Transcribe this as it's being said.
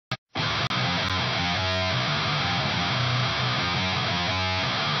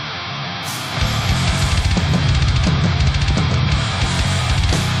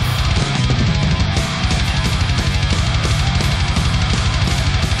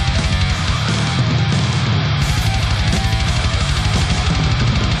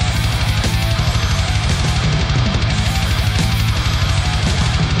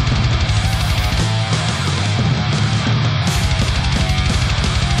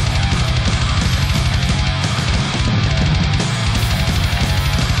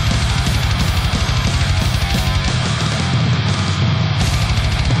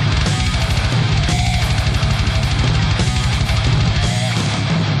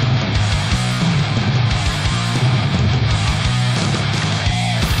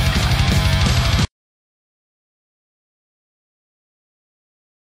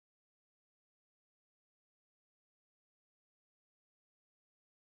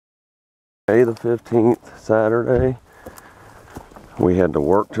May the 15th, Saturday. We had to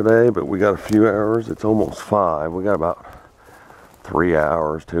work today, but we got a few hours. It's almost 5. We got about 3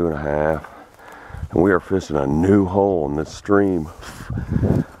 hours, 2.5. And we are fishing a new hole in this stream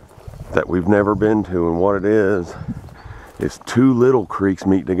that we've never been to. And what it is 2 little creeks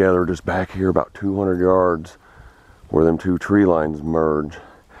meet together just back here about 200 yards where them 2 tree lines merge.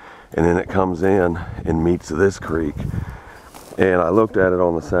 And then it comes in and meets this creek. And I looked at it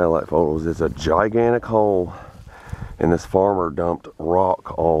on the satellite photos. It's a gigantic hole, and this farmer dumped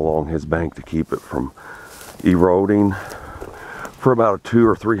rock all along his bank to keep it from eroding for about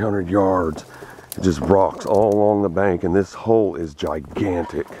 200 or 300 yards. It just rocks all along the bank, and this hole is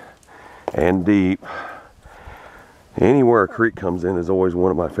gigantic and deep. Anywhere a creek comes in is always one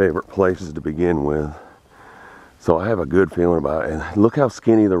of my favorite places to begin with. So I have a good feeling about it. And look how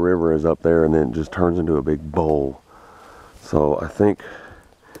skinny the river is up there, and then it just turns into a big bowl. So I think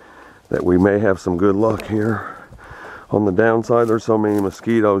that we may have some good luck here. On the downside, there's so many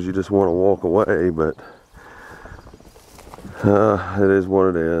mosquitoes you just want to walk away, but it is what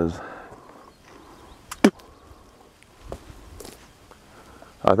it is.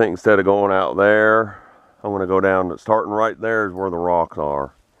 I think instead of going out there, I'm going to go down to, starting right there is where the rocks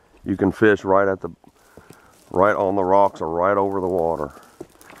are. You can fish right on the rocks or right over the water.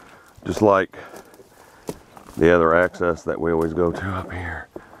 Just like the other access that we always go to up here.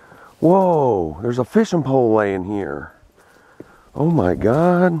 Whoa, there's a fishing pole laying here. Oh my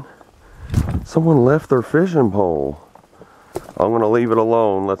God. Someone left their fishing pole. I'm going to leave it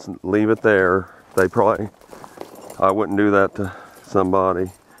alone. Let's leave it there. I wouldn't do that to somebody.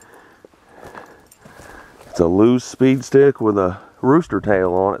 It's a loose speed stick with a rooster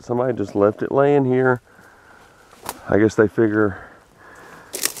tail on it. Somebody just left it laying here. I guess they figure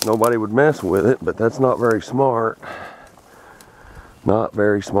nobody would mess with it, but that's not very smart. Not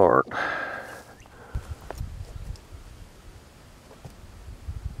very smart.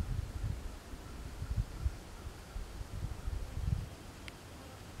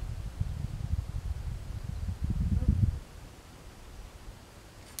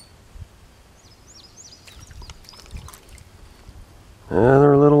 Yeah,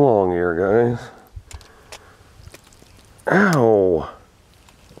 they're a little long here, guys. Ow!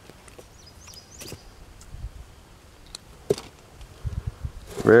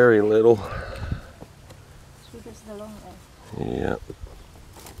 Very little. Yeah.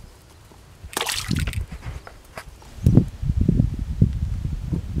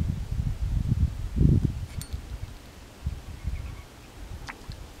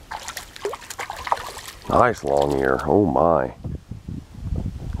 Nice long ear. Oh my.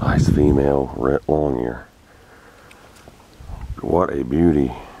 Nice female long ear. What a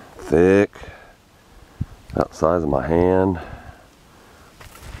beauty. Thick. About the size of my hand.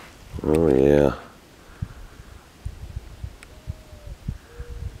 Oh yeah.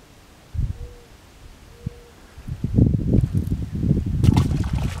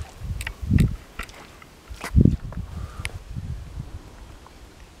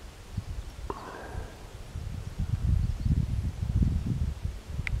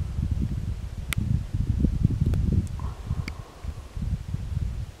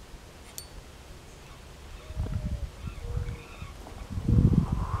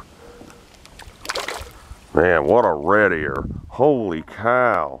 Man, what a red ear. Holy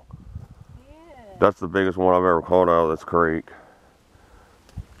cow. Yeah. That's the biggest one I've ever caught out of this creek.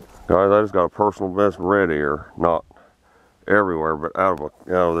 Guys, I just got a personal best red ear. Not everywhere, but out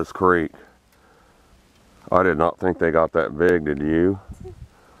of this creek. I did not think they got that big, did you? Yeah.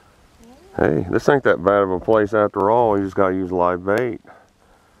 Hey, this ain't that bad of a place after all. You just gotta use live bait.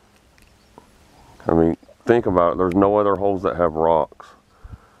 I mean, think about it. There's no other holes that have rocks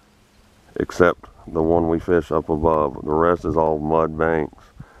except the one we fish up above. The rest is all mud banks.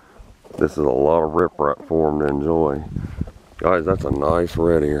 This is a lot of riprap for them to enjoy. Guys, that's a nice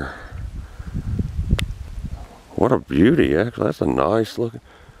red ear. What a beauty, actually. That's a nice looking.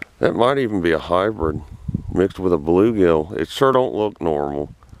 That might even be a hybrid mixed with a bluegill. It sure don't look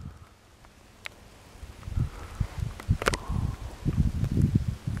normal.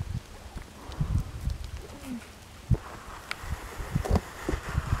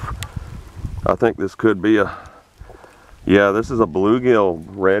 I think this could be yeah, this is a bluegill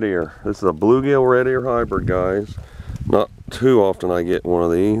red ear. This is a bluegill red ear hybrid, guys. Not too often I get one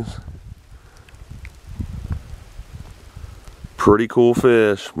of these. Pretty cool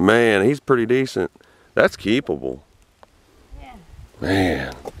fish. Man, he's pretty decent. That's keepable. Yeah.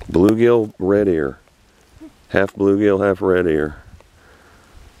 Man, bluegill red ear. Half bluegill, half red ear.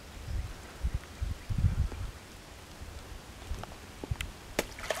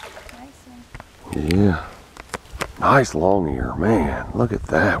 Nice one. Yeah. Nice long ear, man. Look at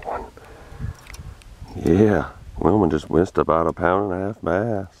that one. Yeah. Wilma just missed about a 1.5 pound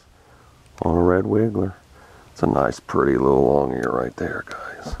bass on a red wiggler. It's a nice, pretty little long ear right there,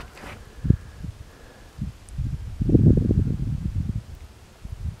 guys.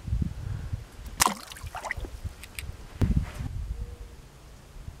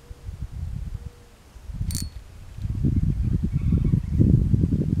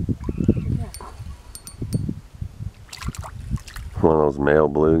 One of those male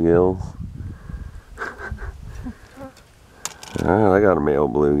bluegills. Alright, I got a male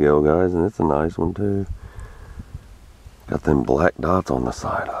bluegill, guys, and it's a nice one too. Got them black dots on the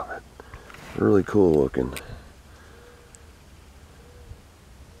side of it. Really cool looking.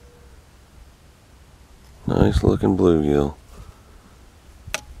 Nice looking bluegill.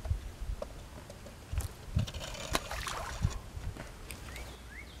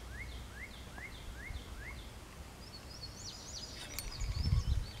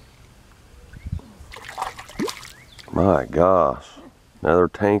 My gosh, another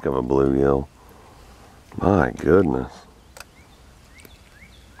tank of a bluegill. My goodness.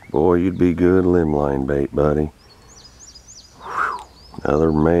 Boy, you'd be good limb line bait, buddy. Whew.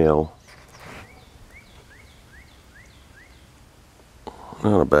 Another male.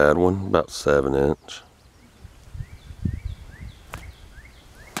 Not a bad one, about 7 inch.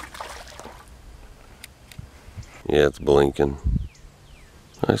 Yeah, it's blinking.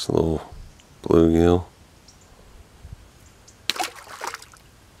 Nice little bluegill.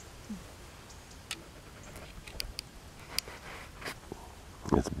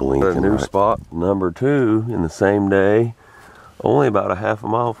 It's blinking. A new spot, number 2 in the same day, only about a 1/2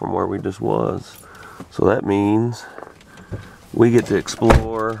 mile from where we just was. So that means we get to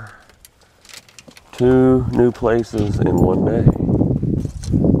explore 2 new places in one day.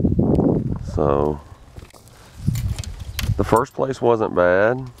 So the first place wasn't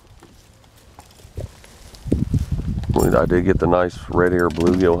bad. I did get the nice red ear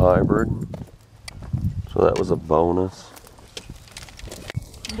bluegill hybrid, so that was a bonus.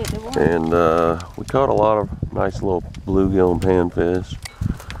 And we caught a lot of nice little bluegill and panfish.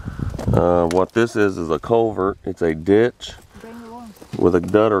 What this is a culvert. It's a ditch with a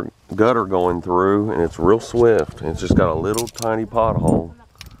gutter going through, and it's real swift. It's just got a little tiny pothole.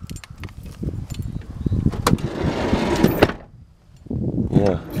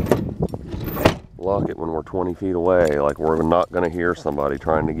 Yeah. Lock it when we're 20 feet away, like we're not going to hear somebody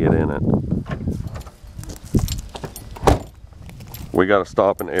trying to get in it. We got to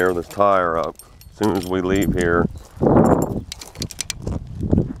stop and air this tire up as soon as we leave here.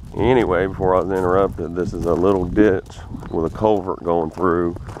 Anyway, before I was interrupted, this is a little ditch with a culvert going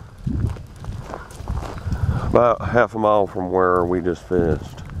through about 1/2 mile from where we just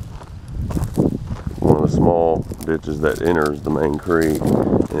fished. One of the small ditches that enters the main creek,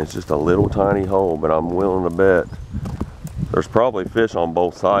 and it's just a little tiny hole, but I'm willing to bet there's probably fish on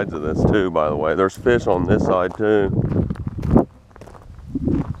both sides of this too, by the way. There's fish on this side too.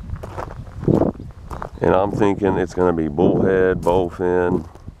 And I'm thinking it's going to be bullhead, bowfin,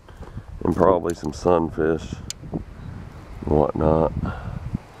 and probably some sunfish and whatnot.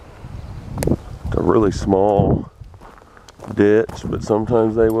 It's a really small ditch, but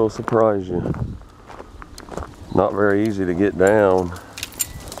sometimes they will surprise you. Not very easy to get down.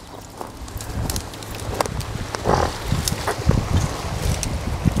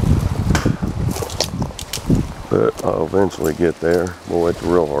 But I'll eventually get there. Boy, it's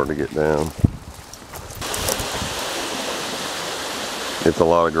real hard to get down. It's a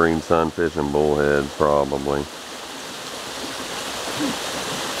lot of green sunfish and bullheads, probably.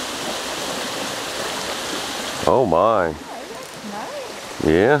 Oh my. Nice.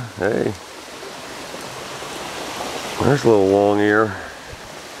 Yeah, hey. There's a little long ear.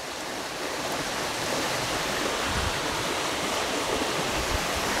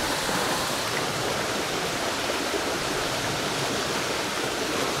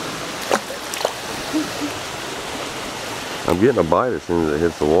 I'm getting a bite as soon as it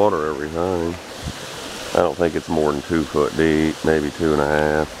hits the water every time. I don't think it's more than 2 foot deep, maybe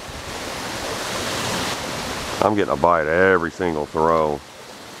 2.5. I'm getting a bite every single throw.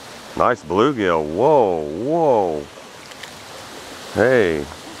 Nice bluegill. Whoa, whoa. Hey.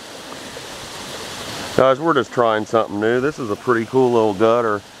 Guys, we're just trying something new. This is a pretty cool little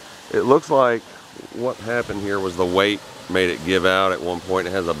gutter. It looks like what happened here was the weight made it give out at one point.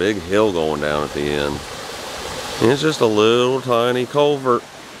 It has a big hill going down at the end. And it's just a little tiny culvert.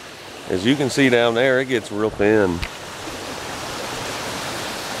 As you can see down there, it gets real thin.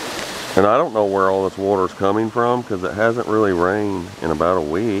 And I don't know where all this water is coming from because it hasn't really rained in about a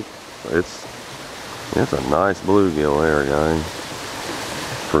week. It's It's a nice bluegill there, guys.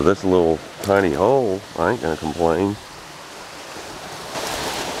 For this little tiny hole, I ain't gonna complain.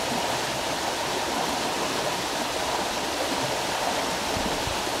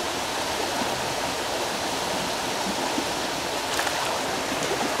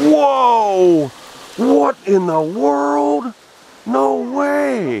 Whoa! What in the world? No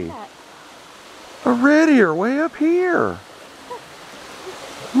way! A red ear way up here.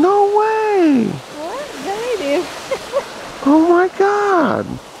 No way! What? Red ear. Oh my God!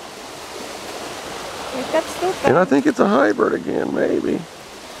 And I think it's a hybrid again, maybe.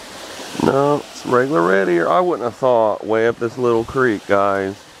 No, it's regular red ear. I wouldn't have thought way up this little creek,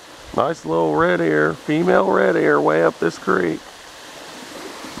 guys. Nice little red ear, female red ear way up this creek.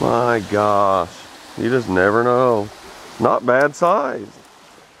 My gosh, you just never know. Not bad size.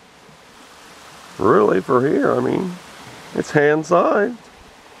 Really, for here, I mean, it's hand sized.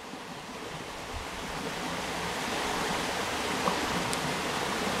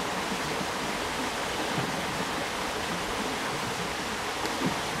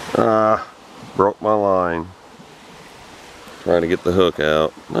 Broke my line. Trying to get the hook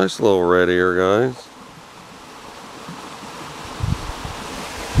out. Nice little red ear, guys.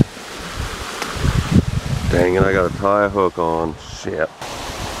 Dang it, I gotta tie a hook on. Shit.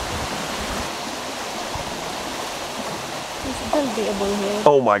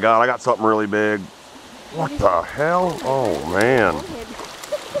 Oh my God, I got something really big. What the hell? Oh man.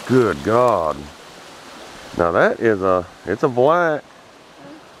 Good God. Now that is it's a black.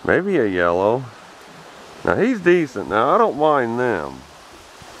 Maybe a yellow. Now he's decent. Now I don't mind them.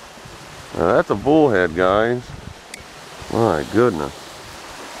 Now that's a bullhead, guys. My goodness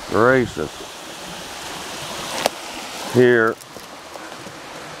gracious. Here,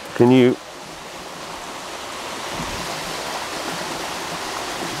 can you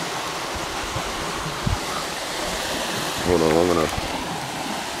hold on? I'm gonna.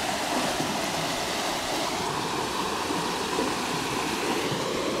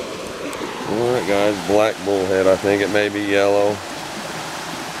 Alright guys, black bullhead. I think it may be yellow.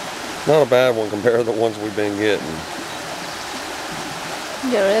 Not a bad one compared to the ones we've been getting.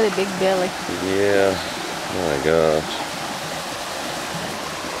 They're really big belly. Yeah, my gosh.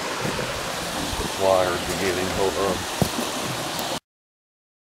 The pliers are getting, hold on.